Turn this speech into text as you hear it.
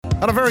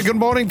And a very good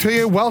morning to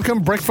you. Welcome,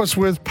 Breakfast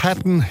with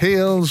Pat and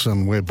Heels,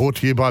 and we're brought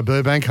to you by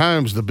Burbank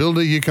Homes, the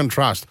builder you can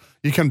trust.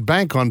 You can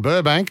bank on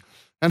Burbank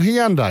and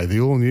Hyundai, the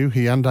all-new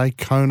Hyundai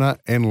Kona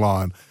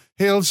N-Line.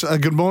 Heels,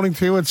 good morning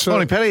to you. It's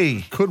morning,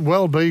 Paddy. Could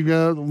well be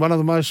one of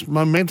the most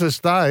momentous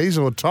days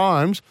or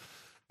times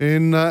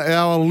in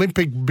our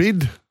Olympic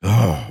bid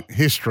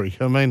history.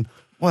 I mean,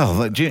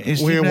 well,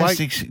 is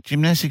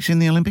gymnastics in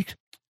the Olympics?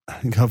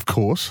 Of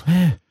course.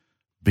 Yeah.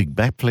 Big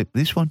backflip,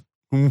 this one.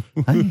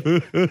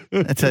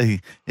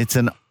 Hey? It's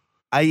an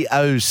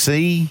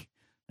AOC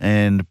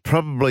and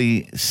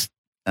probably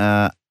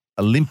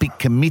Olympic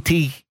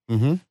committee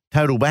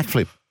total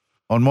backflip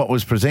on what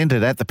was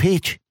presented at the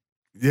pitch.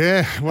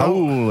 Yeah. Well,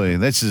 holy,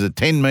 this is a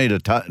 10-metre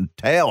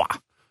tower.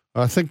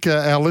 I think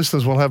our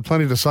listeners will have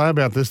plenty to say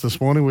about this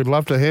morning. We'd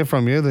love to hear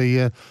from you.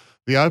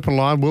 The open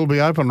line will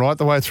be open right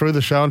the way through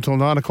the show until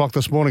 9 o'clock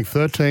this morning.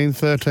 13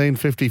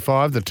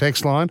 55, the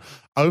text line,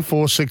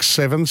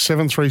 0467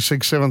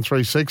 736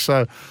 736.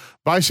 So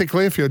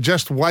basically, if you're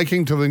just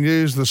waking to the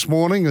news this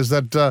morning, is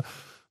that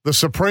the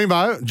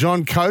Supremo,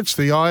 John Coates,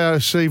 the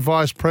IOC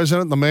Vice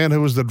President, the man who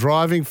was the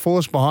driving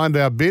force behind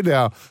our bid,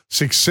 our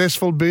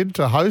successful bid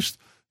to host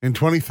in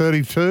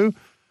 2032,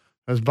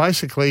 has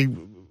basically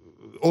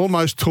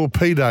almost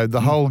torpedoed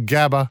the whole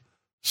Gabba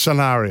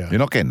scenario. You're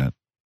not getting it.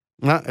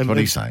 No, what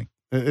are you saying?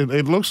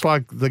 It looks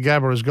like the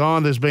Gabba is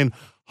gone. There's been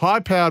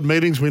high-powered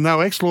meetings. We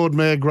know ex-Lord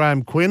Mayor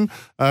Graham Quinn,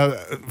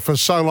 for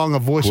so long a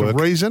voice of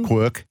reason.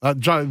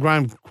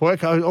 Graham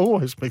Quirk. I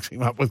always mix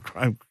him up with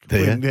Graham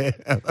Quinn. Yeah.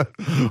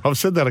 I've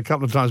said that a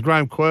couple of times.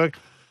 Graham Quirk.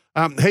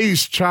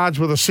 He's charged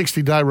with a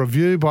 60-day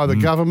review by the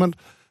government,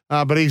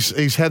 but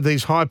he's had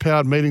these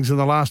high-powered meetings in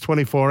the last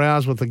 24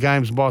 hours with the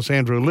Games boss,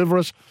 Andrew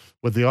Liveris,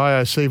 with the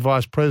IOC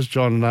Vice President,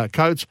 John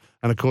Coates,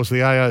 and, of course, the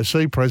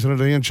AOC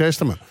President, Ian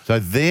Chesterman. So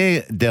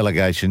their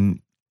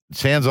delegation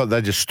sounds like they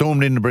just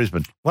stormed into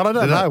Brisbane. Well, I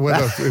don't know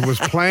whether it was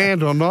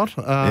planned or not.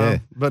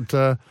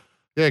 But,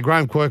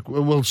 Graham Quirk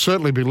will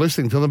certainly be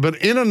listening to them. But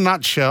in a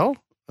nutshell,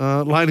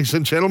 ladies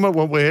and gentlemen,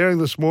 what we're hearing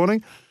this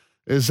morning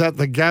is that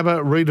the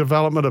Gabba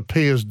redevelopment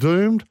appears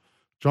doomed.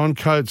 John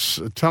Coates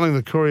telling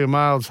the Courier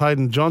Mail's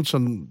Hayden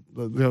Johnson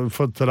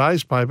for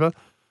today's paper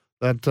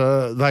that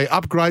they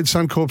upgrade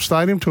Suncorp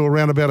Stadium to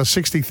around about a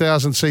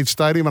 60,000-seat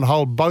stadium and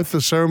hold both the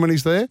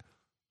ceremonies there,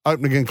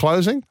 opening and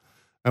closing.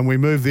 And we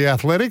move the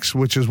athletics,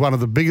 which is one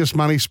of the biggest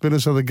money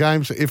spinners of the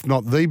Games, if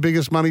not the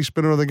biggest money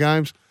spinner of the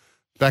Games,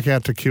 back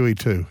out to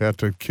QE2, out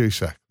to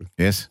QSAC.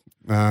 Yes.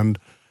 And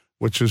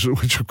which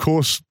of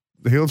course,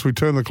 the Hills, we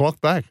turn the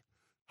clock back.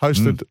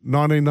 Hosted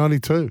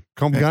 1992,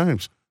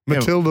 Games.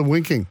 Matilda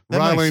Winking,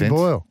 Raylene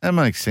Boyle. That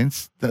makes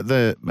sense.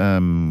 The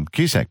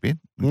QSAC bit,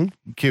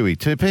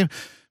 QE2,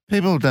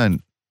 people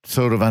don't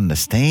sort of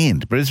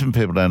understand. Brisbane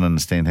people don't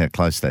understand how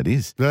close that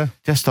is. Yeah.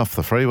 Just off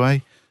the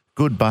freeway.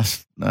 Good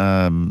bus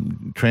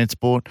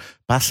transport.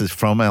 Buses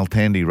from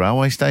Altandi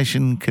Railway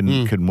Station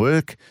can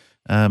work,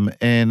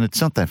 and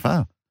it's not that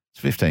far. It's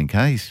 15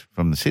 k's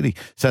from the city.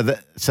 So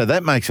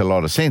that makes a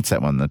lot of sense.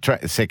 That one, the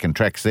second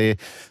track's there.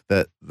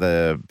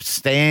 The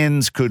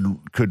stands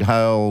could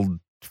hold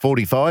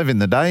 45 in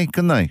the day,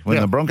 couldn't they? When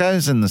the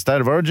Broncos in the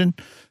State of Origin.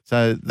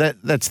 So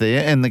that's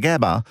there, and the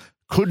Gabba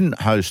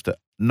couldn't host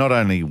not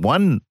only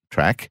one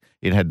track.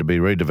 It had to be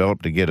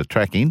redeveloped to get a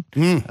track in,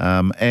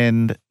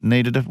 and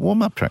needed a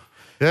warm-up track.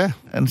 Yeah.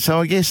 And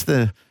so I guess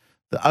the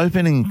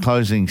opening and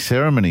closing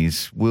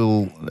ceremonies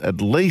will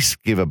at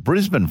least give a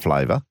Brisbane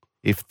flavour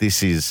if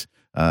this is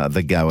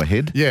the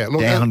go-ahead. Yeah,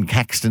 look, down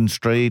Caxton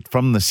Street,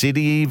 from the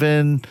city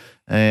even,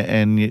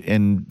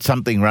 and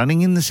something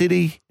running in the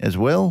city as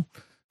well.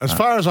 As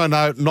far as I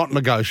know, not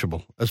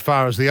negotiable. As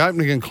far as the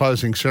opening and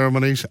closing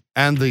ceremonies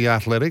and the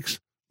athletics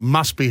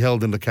must be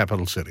held in the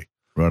capital city.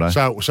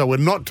 Righto. So we're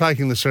not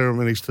taking the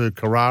ceremonies to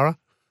Carrara,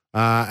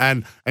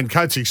 and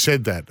Coatsy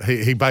said that.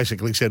 He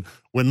basically said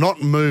we're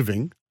not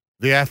moving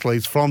the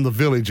athletes from the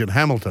village in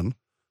Hamilton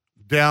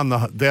down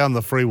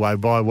the freeway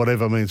by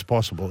whatever means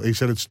possible. He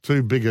said it's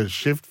too big a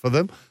shift for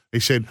them. He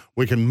said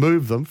we can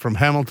move them from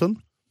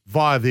Hamilton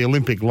via the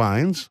Olympic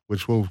lanes,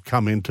 which will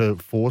come into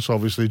force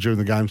obviously during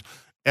the Games,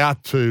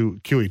 out to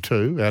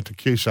QE2, out to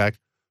QSAC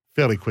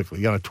fairly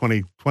quickly.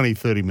 20,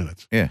 30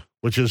 minutes. Yeah,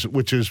 which is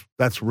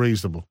that's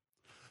reasonable.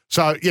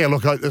 So,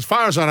 look, as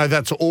far as I know,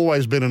 that's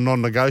always been a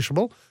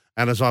non-negotiable.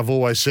 And as I've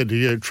always said to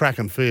you, track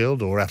and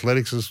field or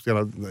athletics is,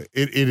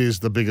 it is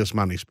the biggest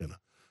money spinner.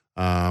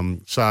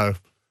 Look,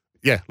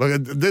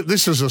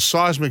 this is a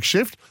seismic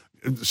shift.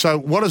 So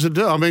what does it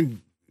do? I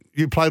mean,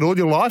 you played all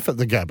your life at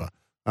the Gabba.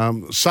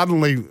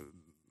 Suddenly,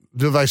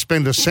 do they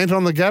spend a cent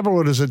on the Gabba,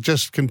 or does it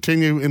just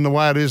continue in the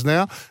way it is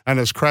now? And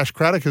as Crash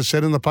Craddock has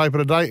said in the paper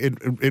today,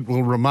 it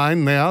will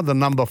remain now the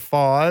number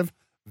 5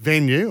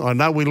 venue. I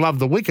know we love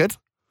the wicket,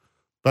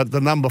 but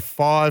the number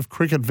 5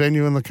 cricket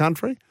venue in the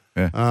country.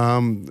 Yeah.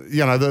 The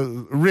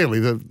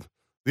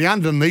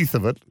underneath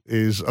of it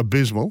is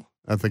abysmal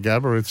at the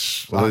Gabba.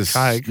 It's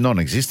archaic. It's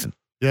non-existent.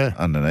 Yeah.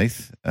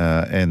 Underneath.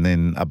 And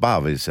then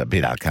above is a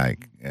bit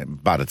archaic,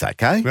 but it's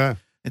okay. Yeah.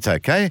 It's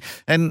okay.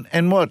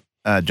 And what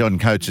John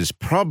Coates is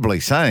probably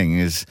saying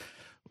is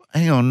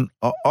hang on.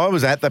 I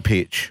was at the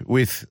pitch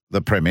with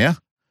the Premier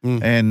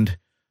and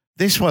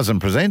this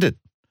wasn't presented.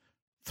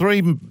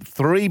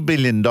 $3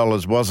 billion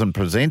wasn't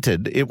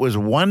presented. It was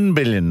 $1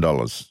 billion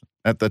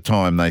at the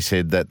time they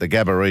said that the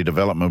Gabba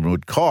redevelopment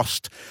would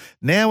cost.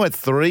 Now at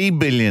 $3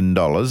 billion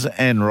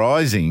and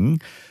rising,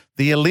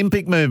 the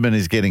Olympic movement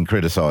is getting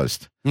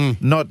criticised,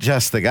 not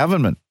just the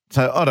government.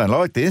 So I don't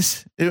like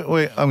this. I'm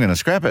going to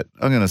scrap it.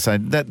 I'm going to say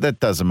that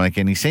doesn't make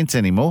any sense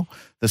anymore.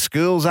 The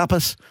schools up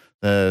us,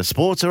 the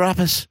sports are up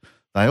us.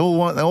 They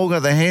all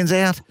got their hands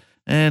out,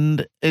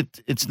 and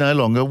it's no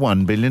longer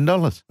 $1 billion.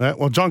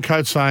 Well, John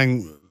Coates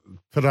saying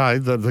today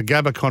that the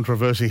Gabba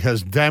controversy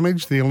has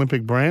damaged the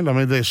Olympic brand. I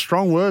mean, they're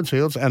strong words,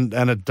 Heels, and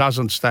it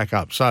doesn't stack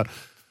up. So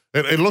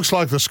it looks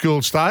like the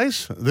school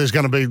stays. There's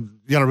going to be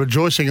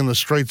rejoicing in the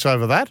streets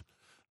over that.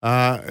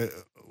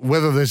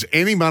 Whether there's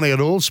any money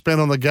at all spent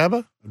on the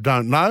Gabba,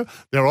 don't know.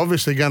 They're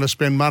obviously going to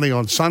spend money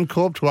on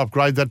Suncorp to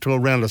upgrade that to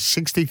around a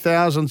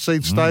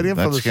 60,000-seat stadium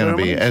for the That's going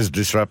to be as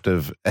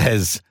disruptive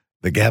as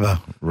the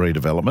Gabba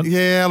redevelopment.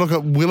 Yeah, look,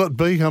 will it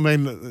be? I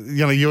mean,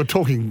 you were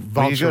talking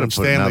Vulture and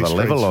Stanley You've got to put another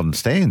Streets. level on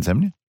stands,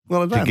 haven't you?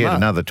 Well, I don't to get know.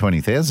 another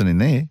 20,000 in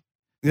there.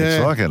 Yeah.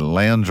 It's like a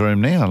lounge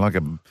room now, like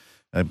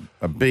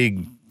a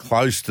big,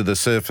 close to the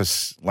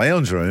surface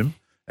lounge room,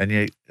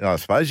 and I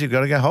suppose you've got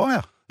to go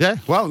higher. Yeah,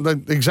 well,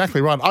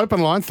 exactly right. Open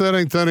line,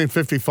 13 13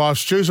 55.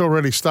 Stu's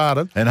already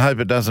started. And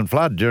hope it doesn't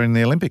flood during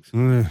the Olympics.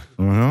 Yeah.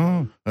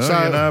 Oh, you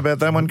know about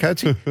that one,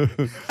 Coatsy?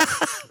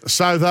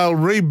 So they'll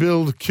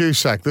rebuild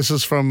Cusack. This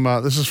is from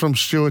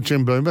Stuart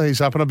Jimboomba.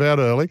 He's up and about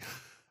early.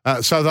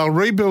 So they'll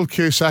rebuild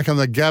Cusack and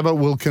the Gabba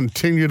will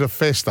continue to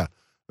fester.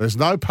 There's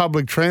no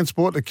public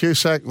transport to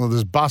Cusack. Well,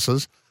 there's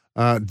buses.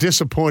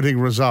 Disappointing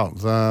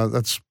result.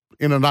 That's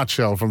in a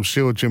nutshell from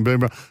Stuart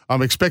Jimboomba.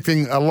 I'm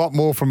expecting a lot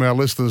more from our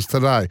listeners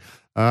today.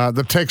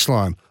 The text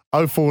line,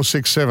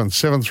 0467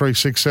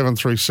 736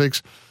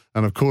 736.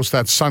 And, of course,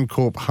 that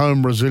Suncorp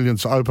Home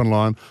Resilience Open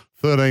line,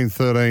 13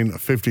 13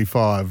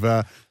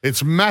 55.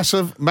 It's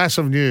massive,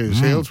 massive news,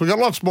 Heels. We've got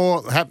lots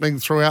more happening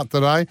throughout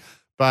today.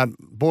 But,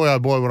 boy, oh,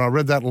 boy, when I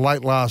read that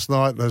late last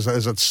night as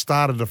it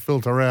started to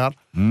filter out,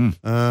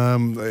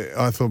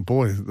 I thought,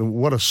 boy,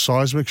 what a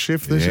seismic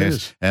shift this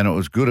is. And it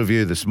was good of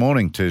you this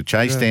morning to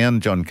chase down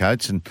John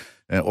Coates and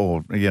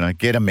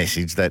get a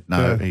message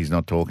that, he's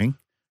not talking.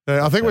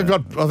 I think we've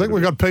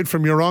got Pete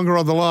from Yeronga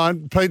on the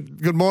line.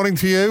 Pete, good morning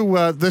to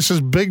you. This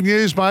is big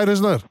news, mate,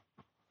 isn't it?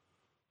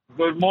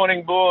 Good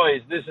morning,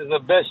 boys. This is the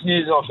best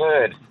news I've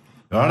heard.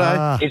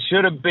 Righto. It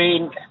should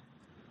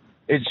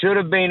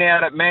have been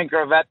out at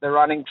Mangrove at the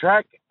running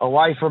track,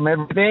 away from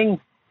everything.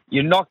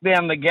 You knock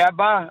down the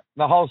Gabba,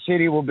 the whole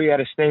city will be at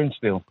a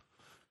standstill.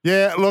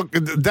 Yeah, look,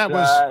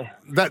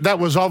 that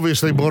was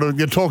obviously more.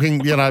 You're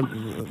talking,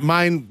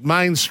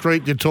 Main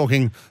Street. You're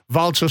talking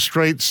Vulture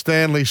Street,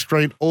 Stanley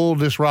Street, all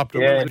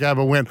disrupted when the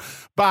Gabba went.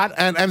 But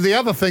and the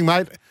other thing,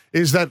 mate,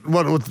 is that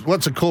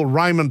what's it called,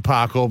 Raymond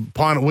Park, or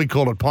we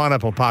call it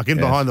Pineapple Park,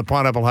 behind the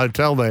Pineapple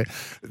Hotel there.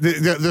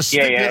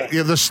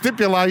 The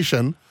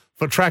stipulation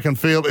for track and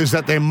field is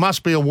that there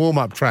must be a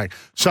warm-up track.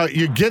 So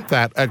you get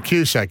that at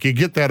Cusack. You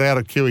get that out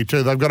of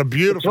QE2. They've got a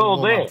beautiful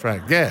warm-up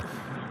track. Yeah.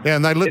 Yeah,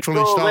 and they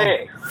literally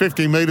stole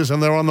 50 metres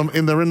and they're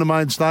in the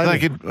main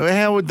stadium.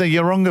 How would the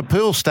Yeronga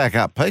pool stack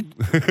up, Pete?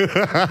 Oh,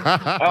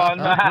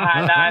 no.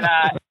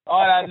 I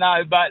don't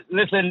know. But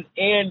listen,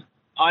 Ian,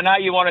 I know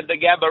you wanted the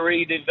Gabba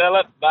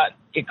redeveloped, but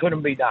it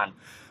couldn't be done.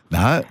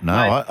 No,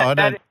 I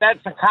don't.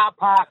 That's a car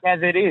park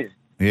as it is.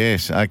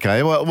 Yes,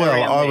 okay. Well,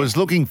 I was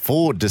looking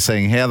forward to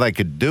seeing how they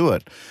could do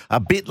it.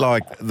 A bit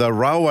like the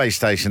railway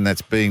station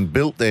that's being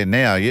built there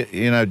now,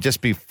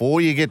 just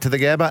before you get to the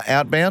Gabba,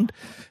 outbound,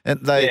 and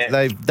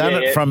they've done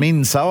it from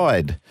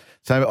inside.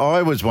 So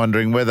I was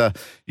wondering whether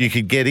you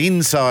could get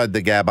inside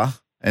the Gabba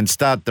and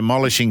start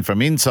demolishing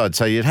from inside.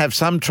 So you'd have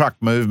some truck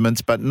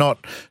movements, but not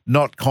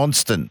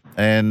constant.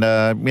 And,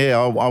 I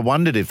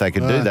wondered if they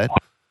could do that.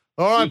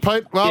 All right,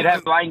 Pete. Well, you'd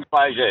have lane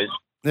closures.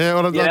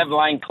 Yeah, you'd have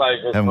lane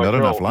closures. Haven't got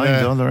enough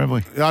lanes either, have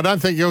we? I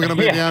don't think you're going to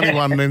be the only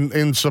one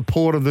in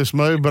support of this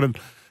move, but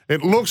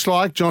it looks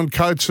like John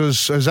Coates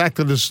has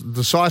acted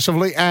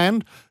decisively,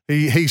 and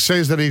he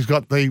says that he's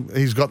got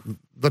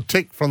the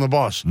tick from the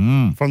boss,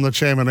 from the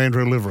chairman,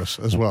 Andrew Liveris,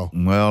 as well.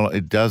 Well,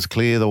 it does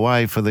clear the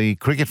way for the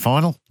cricket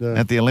final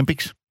at the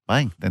Olympics.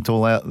 Bang, that's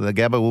all the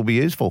Gabba will be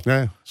used for.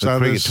 Yeah. So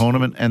the cricket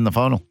tournament and the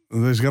final.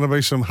 There's going to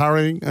be some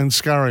hurrying and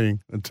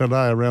scurrying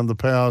today around the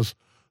powers,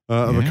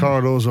 the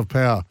corridors of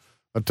power.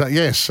 But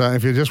yes,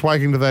 if you're just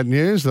waking to that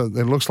news, it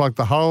looks like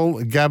the whole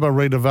Gabba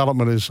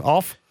redevelopment is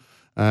off,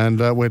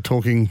 and we're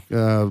talking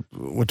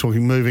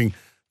moving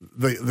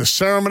the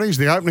ceremonies,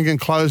 the opening and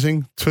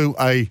closing, to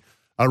a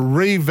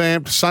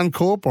revamped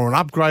Suncorp or an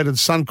upgraded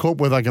Suncorp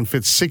where they can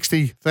fit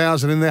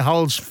 60,000 in there.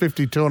 Holds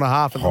 52.5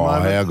 at the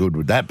moment. How good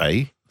would that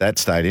be? That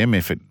stadium,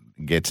 if it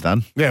gets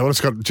done. Yeah, well,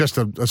 it's got just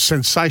a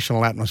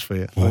sensational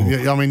atmosphere.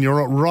 I mean,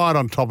 you're right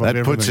on top of that.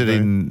 Everything. That puts it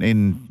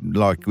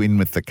in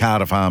with the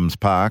Carter Farms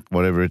Park,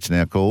 whatever it's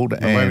now called,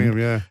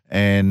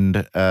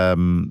 and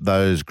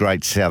those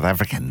great South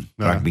African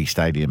rugby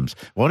stadiums.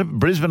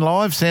 Brisbane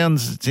Live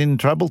sounds it's in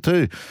trouble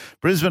too.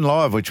 Brisbane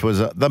Live, which was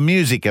the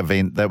music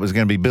event that was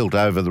going to be built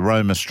over the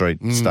Roma Street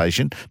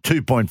station,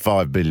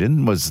 $2.5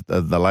 billion was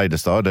the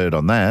latest I'd heard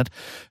on that,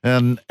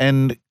 and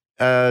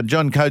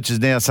John Coates is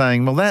now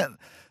saying, well, that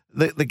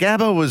the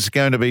Gabba was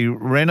going to be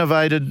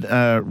renovated,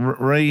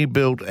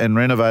 rebuilt and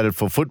renovated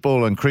for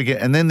football and cricket,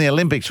 and then the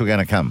Olympics were going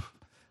to come.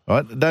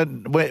 Right?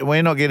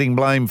 We're not getting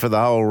blamed for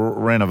the whole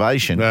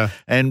renovation.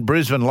 And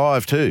Brisbane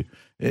Live too.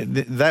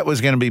 That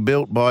was going to be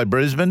built by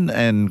Brisbane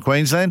and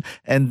Queensland,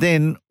 and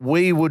then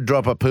we would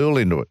drop a pool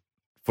into it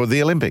for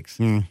the Olympics.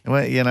 Well,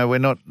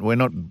 we're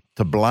not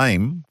to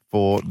blame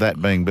for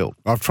that being built.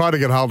 I've tried to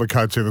get hold of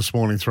Coates here this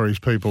morning through his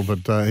people, but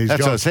he's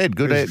That's gone. what I said.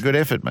 Good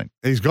effort, mate.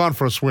 He's gone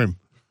for a swim.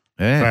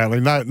 Yeah. Apparently,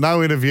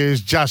 no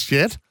interviews just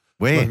yet.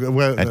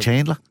 Where? At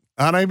Chandler?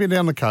 He'll be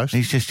down the coast.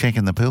 He's just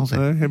checking the pools.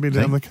 He'll be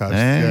down the coast.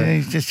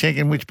 He's just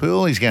checking which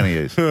pool he's going to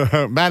use.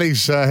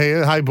 Matty's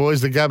here. Hey,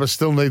 boys, the Gabba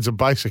still needs a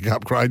basic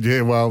upgrade.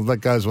 Yeah, well, that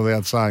goes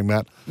without saying,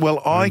 Matt.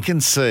 Well, I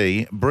can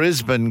see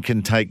Brisbane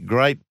can take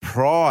great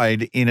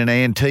pride in an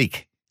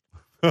antique.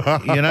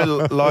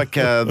 Like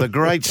the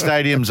great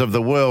stadiums of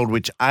the world,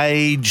 which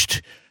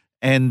aged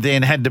and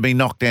then had to be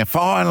knocked down.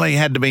 Finally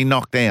had to be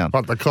knocked down.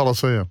 Like the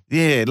Colosseum.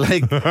 Yeah,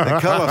 like the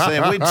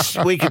Colosseum, which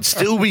we could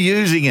still be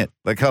using it,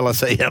 the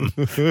Colosseum.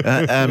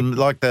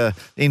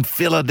 In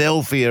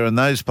Philadelphia and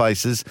those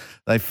places,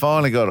 they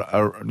finally got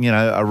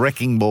a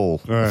wrecking ball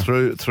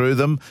through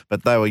them,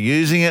 but they were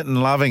using it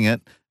and loving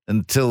it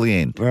until the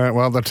end.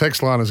 Well, the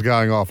text line is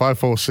going off,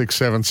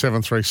 0467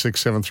 736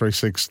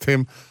 736.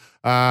 Tim,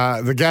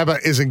 the Gabba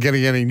isn't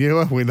getting any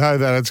newer. We know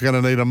that it's going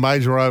to need a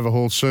major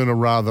overhaul sooner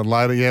rather than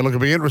later. Yeah, look,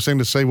 it'll be interesting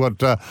to see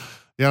what,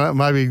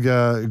 maybe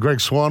Greg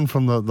Swan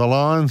from the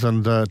Lions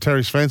and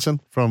Terry Svensson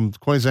from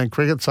Queensland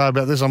Cricket say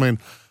about this. I mean,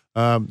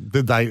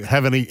 did they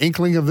have any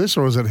inkling of this,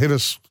 or has it hit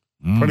us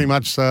pretty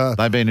much?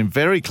 They've been in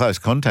very close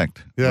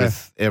contact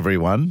with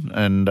everyone,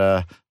 and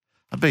I'd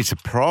be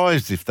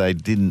surprised if they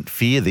didn't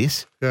fear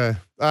this. Yeah.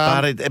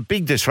 But a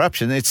big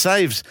disruption. It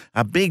saves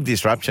a big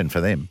disruption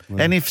for them.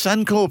 Yeah. And if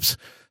Suncorp's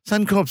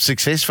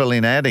successful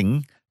in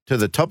adding to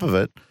the top of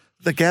it,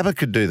 the Gabba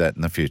could do that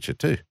in the future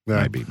too.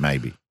 Yeah.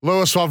 Maybe.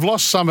 Lewis, I've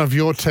lost some of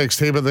your text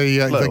here, but the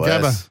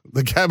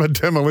Gabba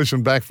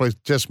demolition backflip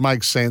just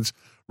makes sense.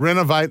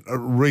 Renovate,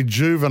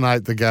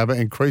 rejuvenate the Gabba,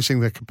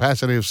 increasing the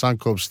capacity of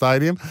Suncorp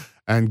Stadium,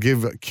 and give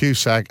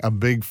QSAC a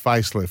big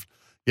facelift.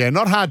 Yeah,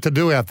 not hard to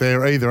do out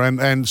there either,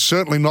 and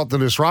certainly not the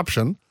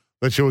disruption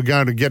that you were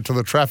going to get to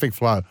the traffic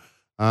flow.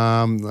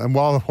 And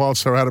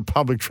whilst they're out of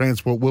public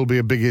transport will be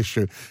a big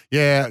issue.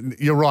 Yeah,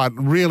 you're right.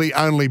 Really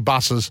only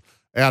buses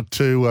out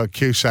to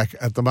QSAC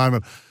at the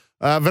moment.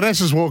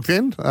 Vanessa's walked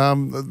in.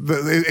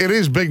 It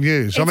is big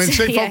news.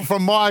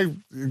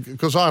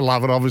 Because I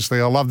love it,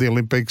 obviously. I love the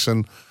Olympics,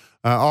 and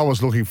I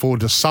was looking forward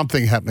to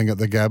something happening at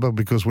the Gabba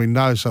because we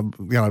know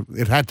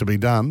it had to be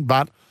done.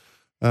 But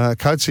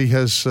Coatsy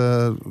has,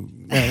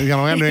 and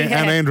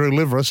Andrew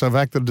Liveris have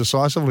acted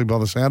decisively by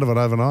the sound of it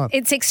overnight.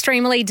 It's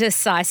extremely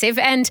decisive.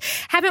 And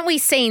haven't we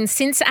seen,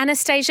 since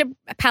Anastasia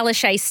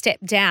Palaszczuk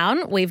stepped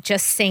down, we've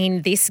just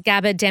seen this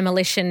Gabba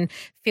demolition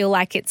feel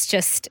like it's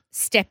just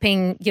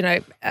stepping,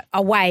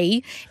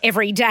 away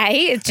every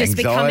day. It's just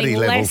becoming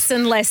less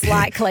and less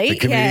likely. The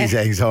committee's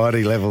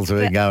anxiety levels have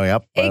been going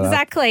up.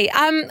 Exactly.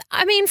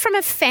 From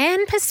a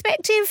fan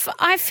perspective,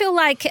 I feel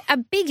like a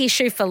big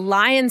issue for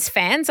Lions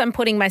fans, I'm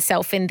putting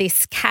myself in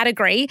this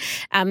category,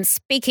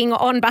 speaking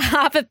on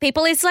behalf of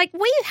people, is like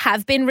we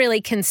have been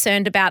really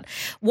concerned about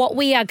what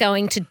we are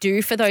going to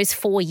do for those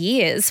 4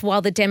 years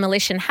while the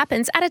demolition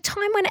happens at a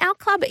time when our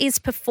club is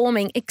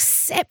performing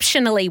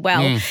exceptionally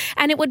well.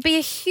 And it would be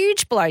a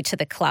huge blow to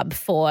the club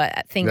for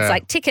things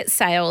like ticket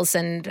sales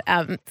and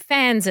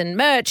fans and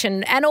merch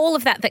and all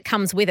of that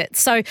comes with it.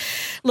 So,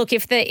 look,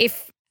 if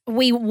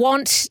we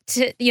want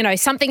to,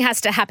 something has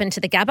to happen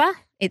to the Gabba.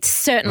 It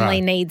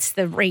certainly needs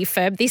the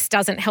refurb. This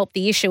doesn't help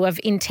the issue of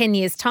in 10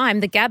 years' time,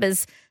 the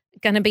Gabba's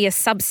going to be a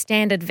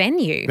substandard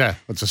venue. Yeah,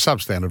 it's a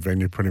substandard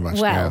venue pretty much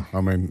now.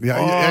 I mean,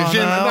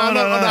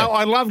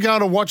 I love going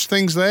to watch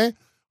things there.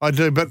 I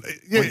do, but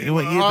you've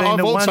been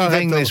to one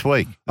thing this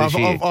week.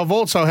 I've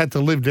also had to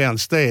live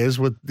downstairs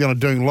with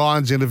doing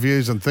Lions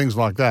interviews and things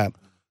like that,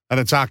 and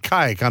it's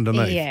archaic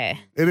underneath. Yeah,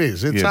 it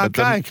is. It's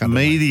archaic. But the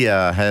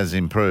media has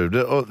improved.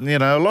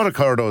 A lot of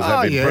corridors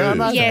have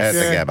improved at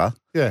the Gabba.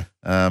 Yeah.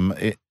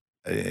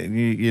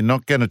 You're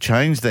not going to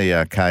change the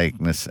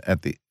archaicness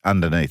at the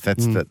underneath.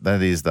 That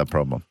is the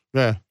problem.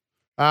 Yeah.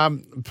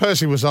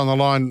 Percy was on the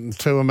line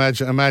to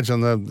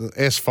imagine the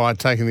S fight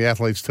taking the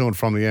athletes to and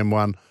from the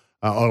M1.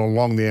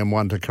 Along the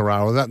M1 to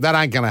Carrara. That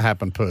ain't going to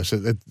happen,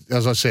 Percy.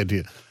 As I said to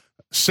you,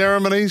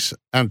 ceremonies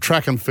and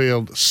track and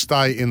field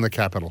stay in the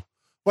capital.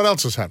 What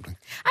else is happening?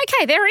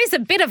 Okay, there is a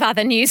bit of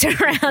other news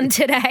around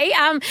today.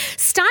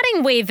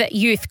 Starting with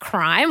youth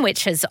crime,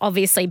 which has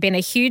obviously been a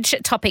huge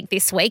topic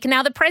this week.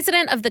 Now, the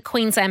president of the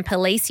Queensland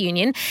Police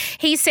Union,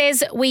 he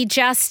says we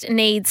just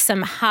need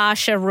some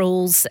harsher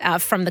rules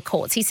from the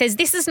courts. He says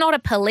this is not a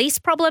police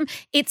problem,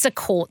 it's a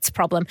courts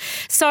problem.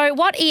 So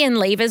what Ian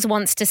Levers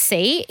wants to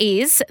see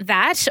is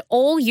that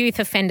all youth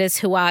offenders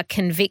who are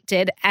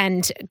convicted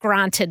and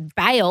granted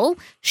bail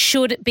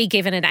should be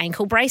given an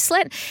ankle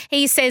bracelet.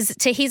 He says,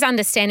 to his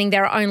understanding,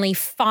 there are only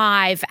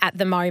 5 at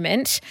the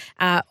moment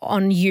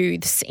on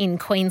youths in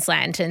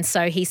Queensland. And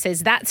so he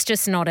says that's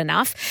just not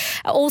enough.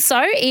 Also,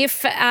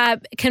 if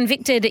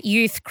convicted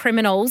youth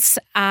criminals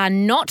are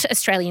not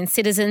Australian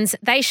citizens,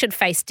 they should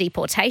face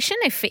deportation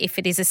if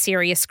it is a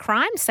serious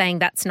crime, saying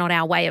that's not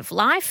our way of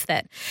life,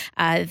 that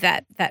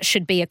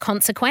should be a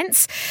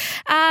consequence.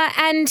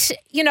 And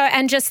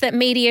just that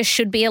media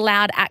should be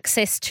allowed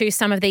access to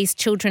some of these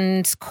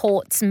children's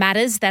courts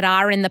matters that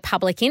are in the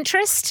public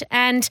interest.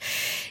 And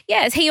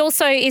yes, he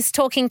also is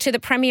talking to the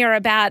Premier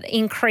about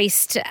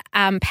increased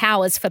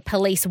powers for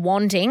police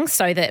wanding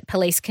so that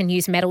police can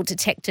use metal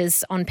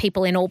detectors on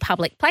people in all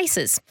public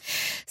places.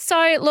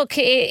 So, look,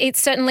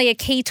 it's certainly a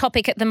key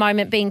topic at the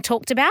moment being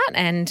talked about,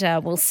 and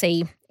we'll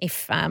see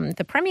if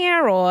the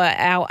Premier or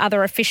our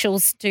other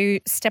officials do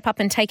step up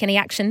and take any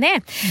action there.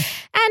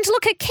 And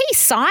look, a key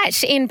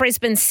site in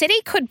Brisbane City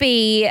could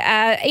be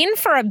in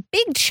for a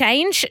big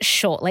change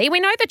shortly. We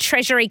know the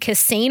Treasury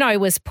Casino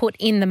was put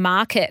in the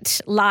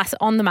market last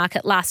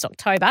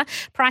October.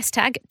 Price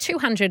tag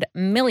 $200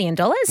 million.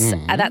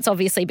 That's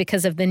obviously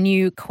because of the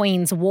new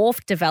Queen's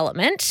Wharf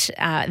development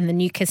and the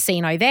new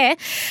casino there.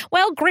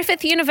 Well,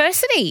 Griffith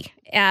University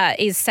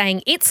is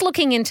saying it's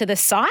looking into the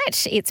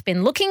site. It's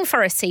been looking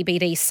for a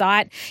CBD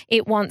site.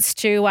 It wants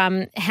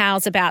to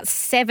house about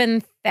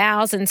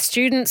 7,000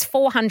 students,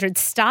 400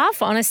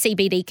 staff on a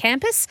CBD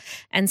campus.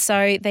 And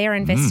so they're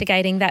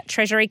investigating that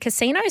Treasury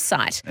Casino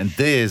site. And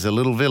there's a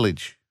little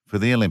village for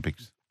the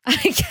Olympics.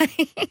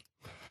 Okay.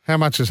 How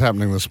much is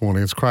happening this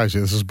morning? It's crazy.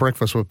 This is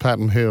Breakfast with Pat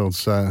and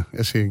Hills,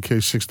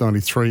 SENQ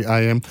 693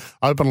 AM.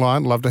 Open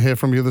line. Love to hear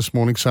from you this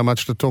morning. So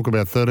much to talk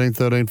about. 13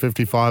 13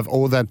 55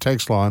 or that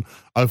text line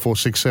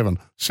 0467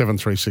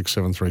 736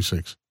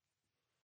 736.